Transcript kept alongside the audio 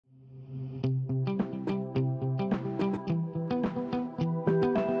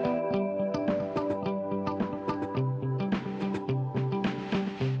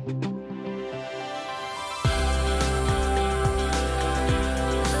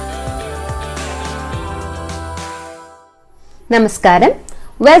Namaskaram.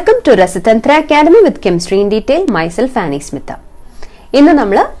 Welcome to Rasatantra Academy with Chemistry in Detail. Myself Annie Smith. ഇന്ന്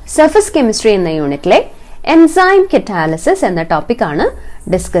നമ്മൾ surface chemistry എന്ന യൂണിറ്റിലെ enzyme catalysis എന്ന topic ആണ്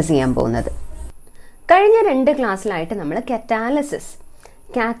ഡിസ്കസ് ചെയ്യാൻ പോകുന്നത്. കഴിഞ്ഞ 2 ക്ലാസ്സിലായിട്ട് നമ്മൾ കറ്റാലിസിസ്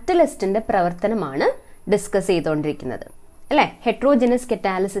കാറ്റലിസ്റ്റിന്റെ പ്രവർത്തനമാണ് ഡിസ്കസ് ചെയ്തുകൊണ്ടിരിക്കുന്നത്. അല്ലേ? ഹെട്രോജനസ്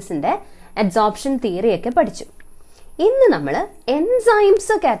കറ്റാലിസിസിന്റെ അബ്സോർപ്ഷൻ തിയറി ഒക്കെ പഠിച്ചു. ഇന്ന് നമ്മൾ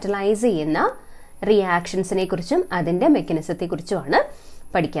എൻസൈംസ് കാറ്റലൈസ് ചെയ്യുന്ന റിയാക്ഷൻസിനെ കുറിച്ചും അതിന്റെ മെക്കാനിസത്തെ കുറിച്ചുമാണ്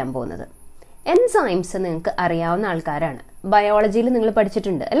പഠിക്കാൻ പോകുന്നത്. എൻസൈംസ് നിങ്ങൾക്ക് അറിയാവുന്ന ആൾക്കാരാണ്. ബയോളജിയിൽ നിങ്ങൾ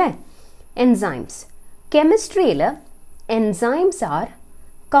പഠിച്ചിട്ടുണ്ട് അല്ലേ? Enzymes. കെമിസ്ട്രിയിൽ enzymes are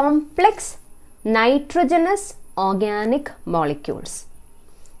complex nitrogenous organic molecules.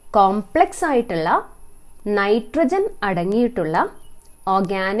 Complex ആയിട്ടുള്ള നൈട്രജൻ അടങ്ങിയിട്ടുള്ള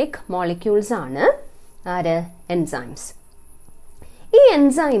ഓർഗാനിക് മോളിക്യൂൾസ് ആണ് ആര്? എൻസൈംസ്. ഈ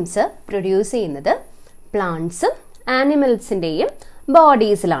എൻസൈംസ് പ്രൊഡ്യൂസ് ചെയ്യുന്നത് പ്ലാന്റ്സും ആനിമൽസിൻ്റെയും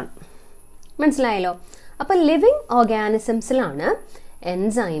ബോഡീസിലാണ്. മനസ്സിലായല്ലോ? അപ്പോൾ ലിവിങ് ഓർഗാനിസംസിലാണ്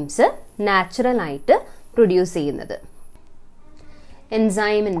എൻസൈംസ് നാച്ചുറലായിട്ട് പ്രൊഡ്യൂസ് ചെയ്യുന്നത്.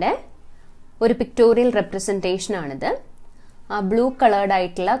 എൻസൈമിൻ്റെ ഒരു പിക്ടോറിയൽ റെപ്രസെൻറ്റേഷൻ ആണിത്. ആ ബ്ലൂ കളേർഡ്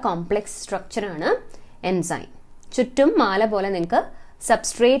ആയിട്ടുള്ള കോംപ്ലെക്സ് സ്ട്രക്ചറാണ് എൻസൈം. ചുറ്റും മാല പോലെ നിങ്ങൾക്ക്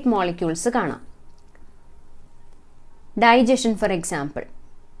സബ്സ്ട്രേറ്റ് മോളിക്യൂൾസ് കാണാം. ഡൈജഷൻ ഫോർ എക്സാമ്പിൾ,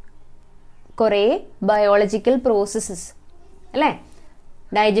 കുറേ ബയോളജിക്കൽ പ്രോസസ്സസ് അല്ലേ?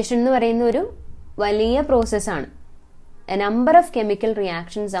 ഡൈജഷൻ എന്ന് പറയുന്ന ഒരു വലിയ പ്രോസസ്സാണ്. A number of chemical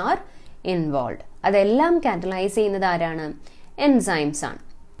reactions are involve. അതെല്ലാം കാറ്റലൈസ് ചെയ്യുന്നത് ആരാണ്? എൻസൈംസ് ആണ്.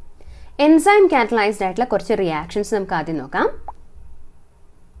 എൻസൈം കാറ്റലൈസ്ഡ് ആയിട്ടുള്ള കുറച്ച് റിയാക്ഷൻസ് നമുക്ക് ആദ്യം നോക്കാം.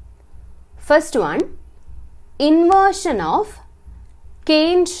 First one, inversion of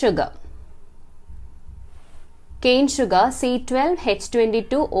cane sugar. Cane sugar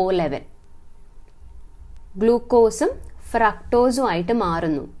C12H22O11 ഗ്ലൂക്കോസും ഫ്രക്ടോസും ആയിട്ട്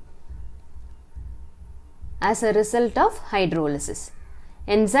മാറുന്നു as A result of hydrolysis.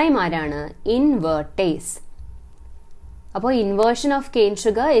 Enzyme ആരാണ്? ഇൻവേർട്ടേസ്. അപ്പോൾ inversion of cane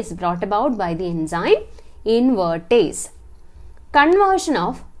sugar is brought about by the enzyme ഇൻവേർട്ടേസ്. Conversion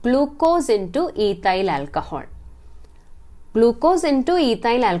of glucose into ethyl alcohol. Glucose into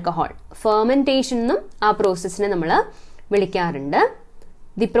ethyl alcohol fermentation എന്നും ആ പ്രോസസ്സിനെ നമ്മൾ വിളിക്കാറുണ്ട്.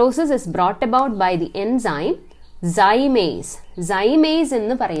 The process is brought about by the enzyme zymase. Zymase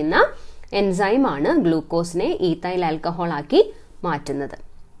എന്ന് പറയുന്ന enzyme ആണ് ഗ്ലൂക്കോസിനെ ethyl alcohol ആക്കി മാറ്റുന്നത്.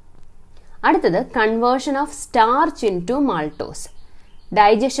 അടുത്തത് conversion of starch into maltose.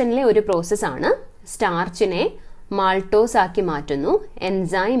 ഡൈജഷനിലെ ഒരു പ്രോസസ്സാണ്. സ്റ്റാർച്ചിനെ മാൾട്ടോസ് ആക്കി മാറ്റുന്നു.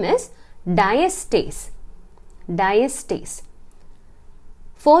 Enzyme is ഡയസ്റ്റേസ്. Diastase.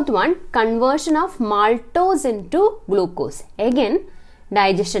 Fourth one, conversion of maltose into glucose. Again,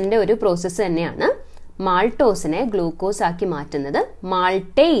 digestionന്റെ ഒരു പ്രോസസ്സ് തന്നെയാണ്. മാൾട്ടോസിനെ ഗ്ലൂക്കോസ് ആക്കി മാറ്റുന്നത്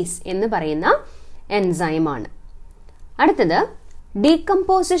മാൾട്ടേസ് എന്ന് പറയുന്ന എൻസൈം ആണ്. അടുത്തത്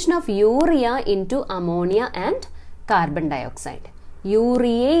decomposition of urea into ammonia and carbon dioxide.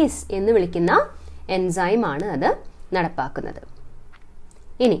 Urease എന്ന് വിളിക്കുന്ന എൻസൈം ആണ് അത് നടപ്പാക്കുന്നത്.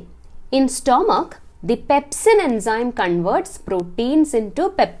 ഇനി in stomach the pepsin enzyme converts proteins into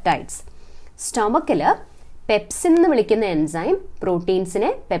peptides. സ്റ്റൊമക്കിൽ pepsin എന്ന് വിളിക്കുന്ന എൻസൈം പ്രോട്ടീൻസിനെ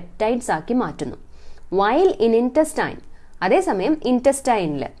പെപ്റ്റൈഡ്സ് ആക്കി മാറ്റുന്നു. വൈൽ ഇൻ ഇൻറ്റസ്റ്റൈൻ, അതേസമയം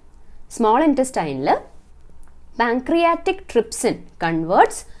ഇൻറ്റസ്റ്റൈനിൽ, small ഇൻറ്റസ്റ്റൈനിൽ pancreatic trypsin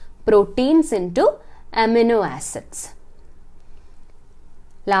converts proteins into amino acids.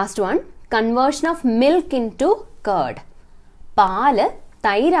 Last one, conversion of milk into curd. പാല്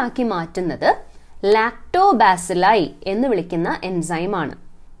തൈരാക്കി മാറ്റുന്നത് ലാക്ടോബാസിലൈ എന്ന് വിളിക്കുന്ന എൻസൈമാണ്.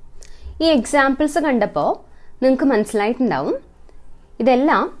 ഈ എക്സാമ്പിൾസ് കണ്ടപ്പോൾ നിങ്ങൾക്ക് മനസ്സിലായിട്ടുണ്ടാവും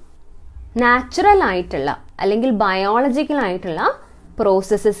ഇതെല്ലാം നാച്ചുറൽ ആയിട്ടുള്ള അല്ലെങ്കിൽ ബയോളജിക്കൽ ആയിട്ടുള്ള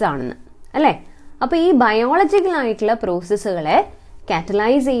പ്രോസസ്സസ് ആണെന്ന് അല്ലേ? അപ്പോൾ ഈ ബയോളജിക്കൽ ആയിട്ടുള്ള പ്രോസസ്സുകളെ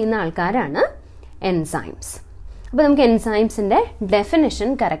കാറ്റലൈസ് ചെയ്യുന്ന ആൾക്കാരാണ് എൻസൈംസ്. അപ്പോൾ നമുക്ക് എൻസൈംസിന്റെ ഡെഫിനിഷൻ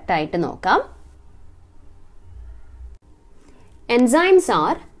കറക്റ്റ് ആയിട്ട് നോക്കാം. Enzymes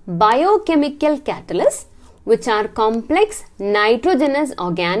are biochemical catalysts which are complex nitrogenous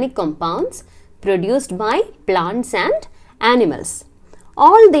organic compounds produced by plants and animals.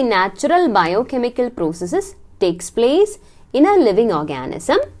 All the natural biochemical processes takes place in a living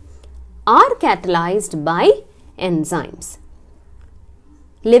organism are catalyzed by enzymes.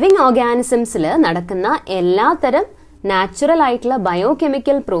 Living organisms'il നടക്കുന്ന എല്ലാത്തരം natural ആയിട്ടുള്ള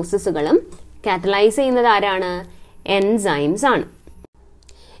biochemical പ്രോസസ്സുകളും catalyse ചെയ്യുന്നത് ആരാണ്? Enzymes ആണ്.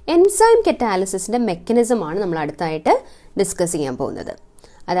 Enzyme കറ്റാലിസിസിന്റെ മെക്കാനിസമാണ് നമ്മൾ അടുത്തായിട്ട് discuss ചെയ്യാൻ പോകുന്നത്.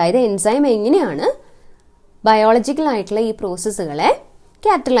 അതായത് എൻസൈം എങ്ങനെയാണ് ബയോളജിക്കൽ ആയിട്ടുള്ള ഈ പ്രോസസ്സുകളെ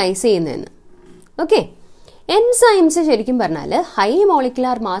കാറ്റലൈസ് ചെയ്യുന്നതെന്ന്. ഓക്കെ, എൻസൈംസ് ശരിക്കും പറഞ്ഞാൽ ഹൈ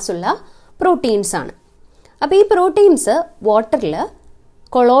മോളിക്കുലാർ മാസ് ഉള്ള പ്രോട്ടീൻസ് ആണ്. അപ്പോൾ ഈ പ്രോട്ടീൻസ് വാട്ടറിൽ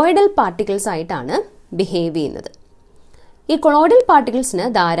കൊളോയിഡൽ പാർട്ടിക്കിൾസ് ആയിട്ടാണ് ബിഹേവ് ചെയ്യുന്നത്. ഈ കൊളോയിഡൽ പാർട്ടിക്കിൾസിന്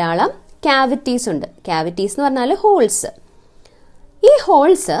ധാരാളം ക്യാവിറ്റീസ് ഉണ്ട്. ക്യാവിറ്റീസ് എന്ന് പറഞ്ഞാൽ ഹോൾസ്. ഈ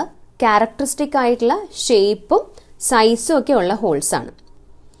ഹോൾസ് ക്യാരക്ടറിസ്റ്റിക് ആയിട്ടുള്ള ഷേപ്പും സൈസും ഒക്കെ ഉള്ള ഹോൾസ് ആണ്.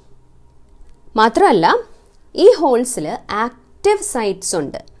 മാത്രമല്ല ഈ ഹോൾസിൽ ആക്റ്റീവ് സൈറ്റ്സ്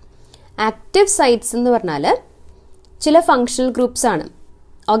ഉണ്ട്. ആക്റ്റീവ് സൈറ്റ്സ് എന്ന് പറഞ്ഞാൽ ചില ഫങ്ഷണൽ ഗ്രൂപ്പ്സ് ആണ്.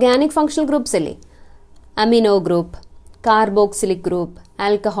 ഓർഗാനിക് ഫങ്ഷണൽ ഗ്രൂപ്പ്സ് അല്ലേ, amino group, carboxylic group,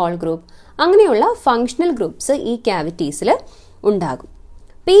 alcohol group, അങ്ങനെയുള്ള ഫങ്ഷണൽ ഗ്രൂപ്പ്സ് ഈ ക്യാവിറ്റീസിൽ ഉണ്ടാകും.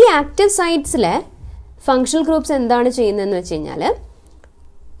 അപ്പോൾ ഈ ആക്റ്റീവ് സൈറ്റ്സിലെ ഫങ്ഷണൽ ഗ്രൂപ്പ്സ് എന്താണ് ചെയ്യുന്നതെന്ന് വെച്ച് കഴിഞ്ഞാൽ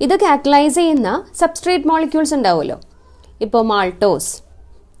ഇത് കാറ്റലൈസ് ചെയ്യുന്ന സബ്സ്ട്രേറ്റ് മോളിക്യൂൾസ് ഉണ്ടാവുമല്ലോ. ഇപ്പോൾ മാൾട്ടോസ്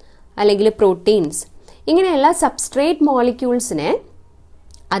അല്ലെങ്കിൽ പ്രോട്ടീൻസ്, ഇങ്ങനെയുള്ള സബ്സ്ട്രേറ്റ് മോളിക്യൂൾസിനെ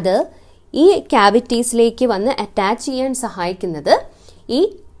അത് ഈ ക്യാവിറ്റീസിലേക്ക് വന്ന് അറ്റാച്ച് ചെയ്യാൻ സഹായിക്കുന്നത് ഈ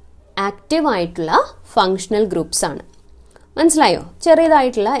ആക്റ്റീവ് ആയിട്ടുള്ള ഫങ്ഷണൽ ഗ്രൂപ്പ്സ് ആണ്. മനസ്സിലായോ?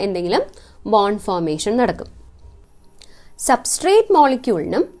 ചെറിയതായിട്ടുള്ള എന്തെങ്കിലും ബോണ്ട് ഫോർമേഷൻ നടക്കും. സബ്സ്ട്രേറ്റ്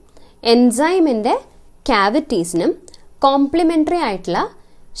മോളിക്യൂളിനും എൻസൈമിൻ്റെ ക്യാവിറ്റീസിനും കോംപ്ലിമെൻ്ററി ആയിട്ടുള്ള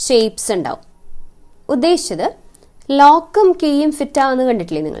ഷേപ്സ് ഉണ്ടാവും. ഉദ്ദേശിച്ചത് ലോക്കും കീയും ഫിറ്റ് ആവുന്നത്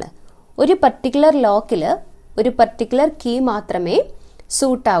കണ്ടിട്ടില്ലേ നിങ്ങൾ? ഒരു പർട്ടിക്കുലർ ലോക്കിൽ ഒരു പർട്ടിക്കുലർ കീ മാത്രമേ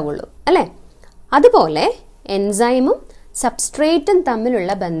സൂട്ട് ആവുള്ളൂ അല്ലേ? അതുപോലെ എൻസൈമും സബ്സ്ട്രേറ്റും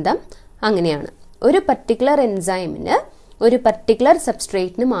തമ്മിലുള്ള ബന്ധം അങ്ങനെയാണ്. ഒരു പർട്ടിക്കുലർ എൻസൈമിന് ഒരു പർട്ടിക്കുലർ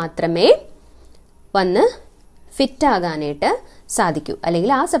സബ്സ്ട്രേറ്റിന് മാത്രമേ വന്ന് ഫിറ്റ് ആകാനായിട്ട് സാധിക്കൂ,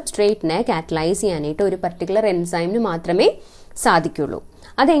 അല്ലെങ്കിൽ ആ സബ്സ്ട്രേറ്റിനെ കാറ്റലൈസ് ചെയ്യാനായിട്ട് ഒരു പർട്ടിക്കുലർ എൻസൈമിന് മാത്രമേ സാധിക്കുള്ളൂ.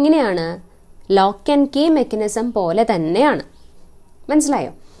 അതെങ്ങനെയാണ്? ലോക്ക് ആൻഡ് കീ മെക്കാനിസം പോലെ തന്നെയാണ്.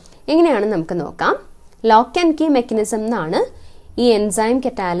 മനസ്സിലായോ? എങ്ങനെയാണ് നമുക്ക് നോക്കാം. ലോക്ക് ആൻഡ് കീ മെക്കാനിസം എന്നാണ് ഈ എൻസൈം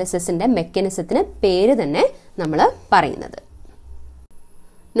കറ്റാലിസിസിന്റെ മെക്കാനിസത്തിന് പേര് തന്നെ നമ്മൾ പറയുന്നത്.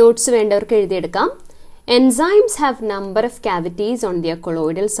 നോട്ട്സ് വേണ്ടവർക്ക് എഴുതിയെടുക്കാം. Enzymes have number of cavities on their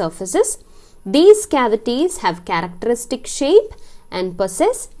colloidal surfaces. These cavities have characteristic shape and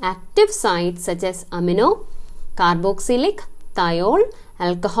possess active sites such as amino, carboxylic, thiol,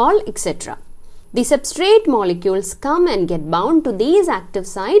 alcohol, etc. The substrate molecules come and get bound to these active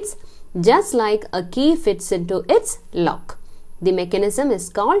sites just like a key fits into its lock. The mechanism is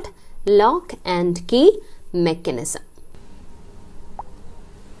called lock and key mechanism.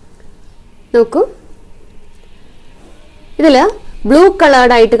 നോക്കൂ, ഇതിൽ blue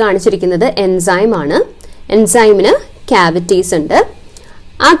coloured ആയിട്ട് കാണിച്ചിരിക്കുന്നത് enzyme ആണ്. എൻസൈമിന് cavities ഉണ്ട്.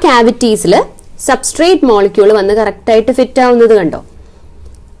 ആ ക്യാവിറ്റീസിൽ substrate molecule വന്ന് കറക്റ്റായിട്ട് fit ആവുന്നത് കണ്ടോ?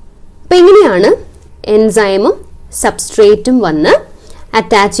 അപ്പം ഇങ്ങനെയാണ് എൻസൈമും സബ്സ്ട്രേറ്റും വന്ന്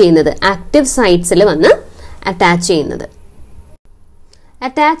അറ്റാച്ച് ചെയ്യുന്നത്, ആക്റ്റീവ് സൈറ്റ്സിൽ വന്ന് അറ്റാച്ച് ചെയ്യുന്നത്.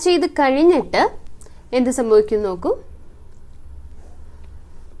 അറ്റാച്ച് ചെയ്ത് കഴിഞ്ഞിട്ട് എന്ത് സംഭവിക്കും നോക്കൂ.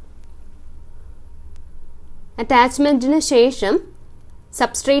 അറ്റാച്ച്മെൻറ്റിന് ശേഷം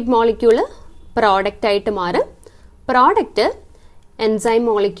സബ്സ്ട്രേറ്റ് മോളിക്യൂള് പ്രോഡക്റ്റ് ആയിട്ട് മാറും. പ്രോഡക്റ്റ് എൻസൈം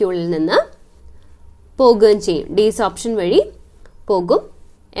മോളിക്യൂളിൽ നിന്ന് പോകുകയും ചെയ്യും. ഡീസോപ്ഷൻ വഴി പോകും,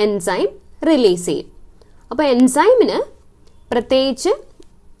 എൻസൈം റിലീസ് ചെയ്യും. അപ്പോൾ എൻസൈമിന് പ്രത്യേകിച്ച്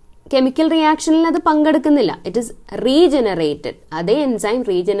കെമിക്കൽ റിയാക്ഷനിൽ അത് പങ്കെടുക്കുന്നില്ല. It is regenerated. അതേ എൻസൈം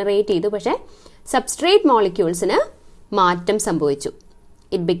റീജനറേറ്റ് ചെയ്തു, പക്ഷേ സബ്സ്ട്രേറ്റ് മോളിക്യൂൾസിന് മാറ്റം സംഭവിച്ചു.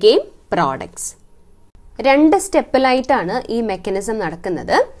 It became products. 2 സ്റ്റെപ്പിലായിട്ടാണ് ഈ മെക്കാനിസം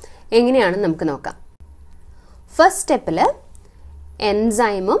നടക്കുന്നത്. എങ്ങനെയാണെന്ന് നമുക്ക് നോക്കാം. ഫസ്റ്റ് സ്റ്റെപ്പിൽ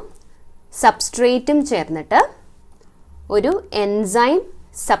എൻസൈമും സബ്സ്ട്രേറ്റും ചേർന്നിട്ട് ഒരു എൻസൈം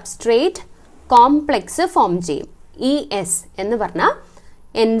സബ്സ്ട്രേറ്റ് കോംപ്ലെക്സ് ഫോം ചെയ്യും. ES എന്ന് പറഞ്ഞാൽ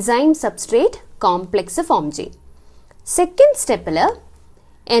എൻസൈം സബ്സ്ട്രേറ്റ് കോംപ്ലെക്സ് ഫോം ചെയ്യും. സെക്കൻഡ് സ്റ്റെപ്പിൽ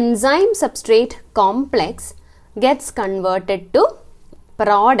enzyme substrate complex gets converted to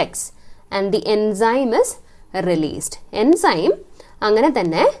products and the enzyme is released. Enzyme അങ്ങനെ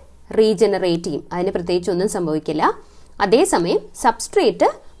തന്നെ റീജനറേറ്റ് ചെയ്യും. അതിന് പ്രത്യേകിച്ച് ഒന്നും സംഭവിക്കില്ല. അതേസമയം സബ്സ്ട്രേറ്റ്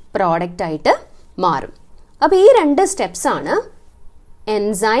പ്രോഡക്റ്റ് ആയിട്ട് മാറും. അപ്പോൾ ഈ 2 സ്റ്റെപ്സ് ആണ്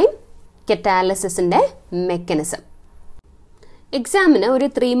എൻസൈം കറ്റാലിസിസിന്റെ മെക്കാനിസം. എക്സാമിന് ഒരു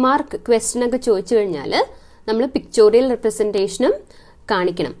 3 മാർക്ക് ക്വസ്റ്റ്യൻ ഒക്കെ ചോദിച്ചു കഴിഞ്ഞാൽ നമ്മൾ പിക്ചോറിയൽ റെപ്രസെൻറ്റേഷനും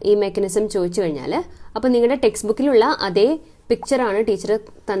കാണിക്കണം. ഈ മെക്കാനിസം ചോദിച്ചു കഴിഞ്ഞാൽ അപ്പോൾ നിങ്ങളുടെ ടെക്സ്റ്റ് ബുക്കിലുള്ള അതേ പിക്ചറാണ് ടീച്ചർ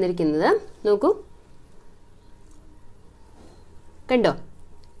തന്നിരിക്കുന്നത്. നോക്കൂ, കണ്ടോ?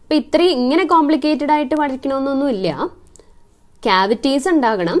 അപ്പം ഇത്രയും ഇങ്ങനെ കോംപ്ലിക്കേറ്റഡ് ആയിട്ട് പഠിക്കണമെന്നൊന്നുമില്ല. ക്യാവിറ്റീസ്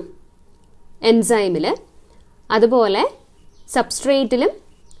ഉണ്ടാകണം എൻസൈമിൽ, അതുപോലെ സബ്സ്ട്രേറ്റിലും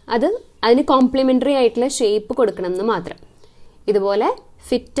അതിന് കോംപ്ലിമെൻ്ററി ആയിട്ടുള്ള ഷേപ്പ് കൊടുക്കണം എന്ന് മാത്രം. ഇതുപോലെ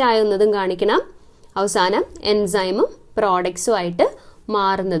ഫിറ്റ് ആകുന്നതും കാണിക്കണം. അവസാനം എൻസൈമും പ്രോഡക്ട്സും ആയിട്ട്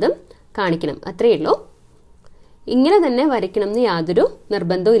മാറുന്നതും കാണിക്കണം. അത്രയേ ഉള്ളൂ. ഇങ്ങനെ തന്നെ വരയ്ക്കണം എന്ന് യാതൊരു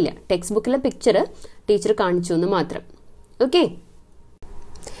നിർബന്ധവും ഇല്ല. ടെക്സ്റ്റ് ബുക്കിലെ പിക്ചർ ടീച്ചർ കാണിച്ചു എന്ന് മാത്രം. ഓക്കെ,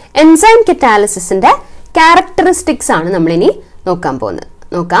 എൻസൈം കറ്റാലിസിന്റെ ക്യാരക്ടറിസ്റ്റിക്സ് ആണ് നമ്മളിനി നോക്കാൻ പോകുന്നത്.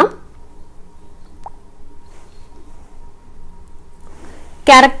 നോക്കാം.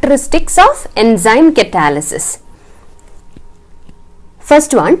 Characteristics of enzyme catalysis.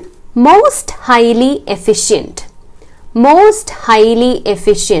 First one, most highly efficient. Most highly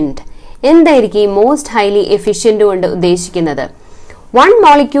efficient. എന്തായിരിക്കും most highly efficient കൊണ്ട് ഉദ്ദേശിക്കുന്നത്? One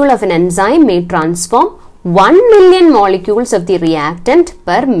molecule of an enzyme may transform 1 million molecules of the reactant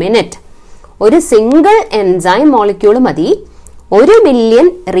per minute. ഒരു single enzyme molecule മതി 1 million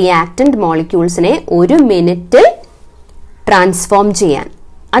reactant മോളിക്യൂൾസിനെ 1 മിനിറ്റിൽ transform ചെയ്യാൻ.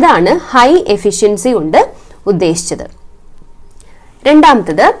 അതാണ് high efficiency കൊണ്ട് ഉദ്ദേശിച്ചത്.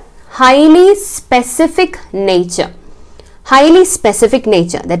 രണ്ടാമത്തത് highly specific nature. Highly specific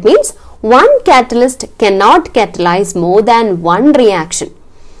nature, that means one catalyst cannot catalyze more than one reaction.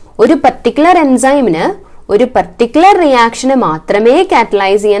 ഒരു particular എൻസൈമിന് ഒരു പർട്ടിക്കുലർ റിയാക്ഷന് മാത്രമേ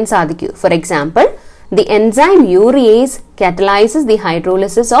കാറ്റലൈസ് ചെയ്യാൻ സാധിക്കൂ. For example, the enzyme urease catalyzes the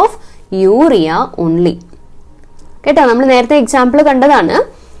hydrolysis of urea only. കേട്ടോ, നമ്മൾ നേരത്തെ എക്സാമ്പിൾ കണ്ടതാണ്.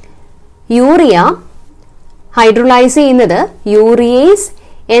 Urea hydrolyse ചെയ്യുന്നത് യൂറിയേസ്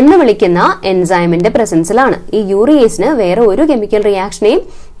എന്ന് വിളിക്കുന്ന എൻസൈമിന്റെ പ്രസൻസിലാണ്. ഈ യൂറിയേസിന് വേറെ ഒരു കെമിക്കൽ റിയാക്ഷനെയും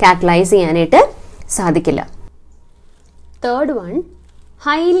കാറ്റലൈസ് ചെയ്യാനായിട്ട് സാധിക്കില്ല. Third one,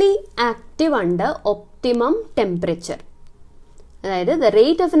 highly active under optimum temperature. അതായത് the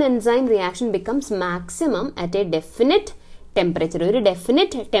rate of N enzyme reaction becomes maximum at A definite temperature. ഒരു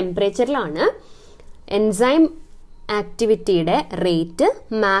ഡെഫിനിറ്റ് ടെമ്പറേച്ചറിലാണ് എൻസൈം ആക്ടിവിറ്റിയുടെ റേറ്റ്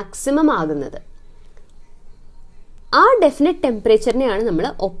മാക്സിമം ആകുന്നത്. ആ ഡെഫിനിറ്റ് ടെമ്പറേച്ചറിനെയാണ് നമ്മൾ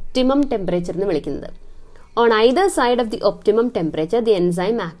ഒപ്റ്റിമം ടെമ്പറേച്ചർ എന്ന് വിളിക്കുന്നത്. On either side of the optimum temperature the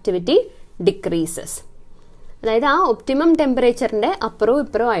enzyme activity decreases. അതായത് ആ optimum ടെമ്പറേച്ചറിന്റെ അപ്പുറവും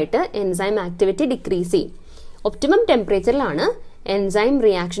ഇപ്പുറവും ആയിട്ട് enzyme activity decrease ചെയ്യും. ഒപ്റ്റിമം ടെമ്പറേച്ചറിലാണ് എൻസൈം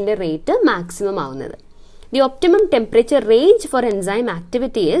റിയാക്ഷന്റെ റേറ്റ് മാക്സിമം ആവുന്നത്. The optimum temperature range four enzyme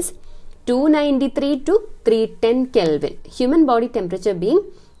activity is 293 to 310 Kelvin. Human body temperature being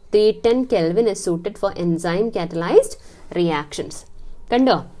 310 Kelvin is suited for enzyme catalyzed reactions.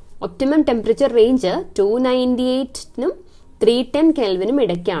 കണ്ടോ, optimum temperature range 298നും 310 കെൽവിനും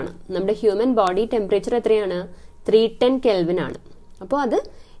ഇടയ്ക്കാണ്. നമ്മുടെ human body temperature എത്രയാണ്? 310 kelvin ആണ്. അപ്പോൾ അത്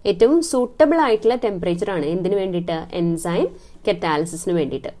ഏറ്റവും suitable ആയിട്ടുള്ള ടെമ്പറേച്ചർ ആണ്. എന്തിനു വേണ്ടിയിട്ട്? എൻസൈം കറ്റാലിസിന്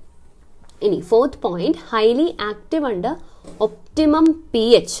വേണ്ടിയിട്ട്. ഇനി fourth point, highly active under optimum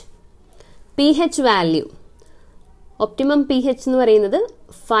pH value. Optimum pH എന്ന് പറയുന്നത്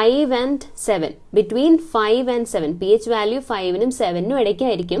 5 and 7, between 5 and 7. pH value 5നും 7നും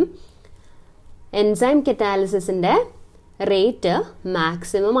ഇടയ്ക്കായിരിക്കും enzyme കറ്റാലിസിന്റെ rate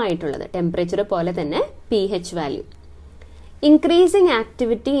maximum ആയിട്ടുള്ളത്. ടെമ്പറേച്ചർ പോലെ തന്നെ pH value. Increasing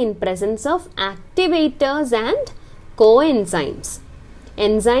activity in presence of activators and co enzymes.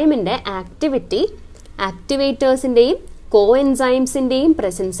 എൻസൈമിന്റെ activity ആക്ടിവേറ്റേഴ്സിന്റെയും co എൻസൈംസിന്റെയും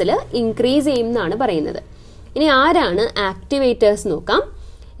പ്രസൻസിൽ increase ചെയ്യും എന്നാണ് പറയുന്നത്. ഇനി ആരാണ് ആക്ടിവേറ്റേഴ്സ് നോക്കാം.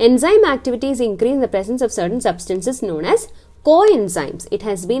 Enzyme activities increase in the presence of certain substances known as co enzymes. It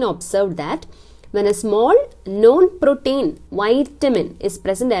has been observed that when a small known protein vitamin is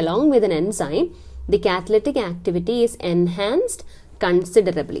present along with an enzyme, the catalytic activity is enhanced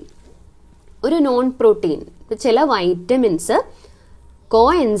considerably. ഒരു non protein, ചില vitamins കോ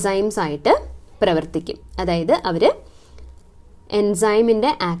enzymes ആയിട്ട് പ്രവർത്തിക്കും. അതായത് അവർ എൻസൈമിന്റെ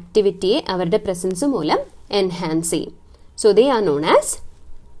ആക്ടിവിറ്റിയെ അവരുടെ presence മൂലം enhance ചെയ്യും. So they are known as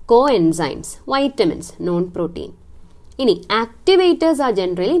co enzymes, vitamins, non protein. ഇനി activators are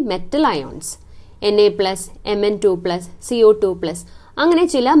generally metal ions, Na+, Mn2+, CO2+, അങ്ങനെ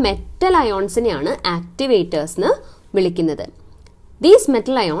ചില മെറ്റൽ അയോൺസിനെയാണ് ആക്ടിവേറ്റേഴ്സ് എന്ന് വിളിക്കുന്നത്. These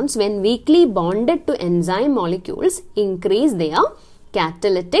metal ions, when weakly bonded to enzyme molecules, increase their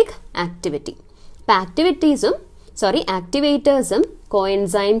catalytic activity. ആക്ടിവേറ്റേഴ്സും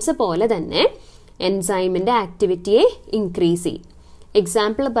coenzymes പോലെ തന്നെ എൻസൈമിന്റെ ആക്ടിവിറ്റിയെ increase ചെയ്യും.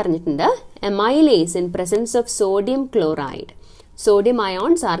 Example പറഞ്ഞിട്ടുണ്ട്, amylase in presence of sodium chloride. Sodium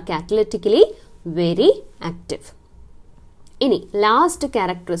ions are catalytically very active. ഇനി last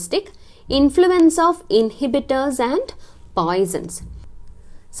characteristic, influence of inhibitors and poisons.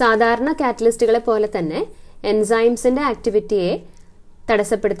 സാധാരണ കാറ്റലിസ്റ്റുകളെ പോലെ തന്നെ എൻസൈംസിന്റെ ആക്ടിവിറ്റിയെ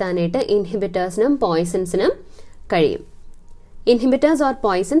തടസ്സപ്പെടുത്താനായിട്ട് ഇൻഹിബിറ്റേഴ്സിനും പോയിസൺസിനും കഴിയും. Inhibitors or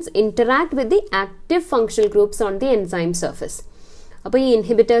poisons interact with the active functional groups on the enzyme surface. അപ്പോൾ ഈ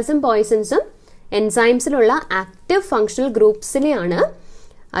ഇൻഹിബിറ്റേഴ്സും പോയിസൺസും എൻസൈംസിലുള്ള active functional ഗ്രൂപ്പ്സിനെയാണ്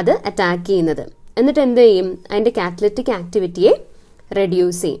അത് attack ചെയ്യുന്നത്. എന്നിട്ട് എന്ത് ചെയ്യും? അതിൻ്റെ കാറ്റലിറ്റിക് ആക്ടിവിറ്റിയെ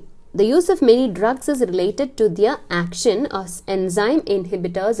റെഡ്യൂസ് ചെയ്യും. the use of many drugs is related to their action as enzyme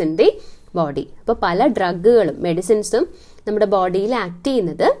inhibitors in the body. അപ്പോൾ പല ഡ്രഗുകളും മെഡിസിൻസും നമ്മുടെ ബോഡിയിൽ ആക്ട്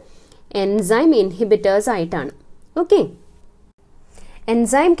ചെയ്യുന്നത് എൻസൈം ഇൻഹിബിറ്റേഴ്സ് ആയിട്ടാണ്. ഓക്കെ,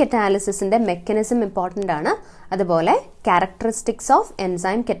 എൻസൈം കറ്റാലിസിസിന്റെ മെക്കാനിസം ഇമ്പോർട്ടൻ്റ് ആണ്. അതുപോലെ ക്യാരക്ടറിസ്റ്റിക്സ് ഓഫ്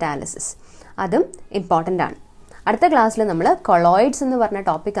എൻസൈം കറ്റാലിസിസ് അതും ഇമ്പോർട്ടൻ്റ് ആണ്. അടുത്ത ക്ലാസ്സിൽ നമ്മൾ കൊളോയിഡ്സ് എന്ന് പറഞ്ഞ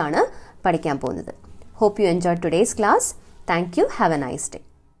ടോപ്പിക്കാണ് പഠിക്കാൻ പോകുന്നത്. Hope you enjoyed today's class. Thank you. Have a nice day.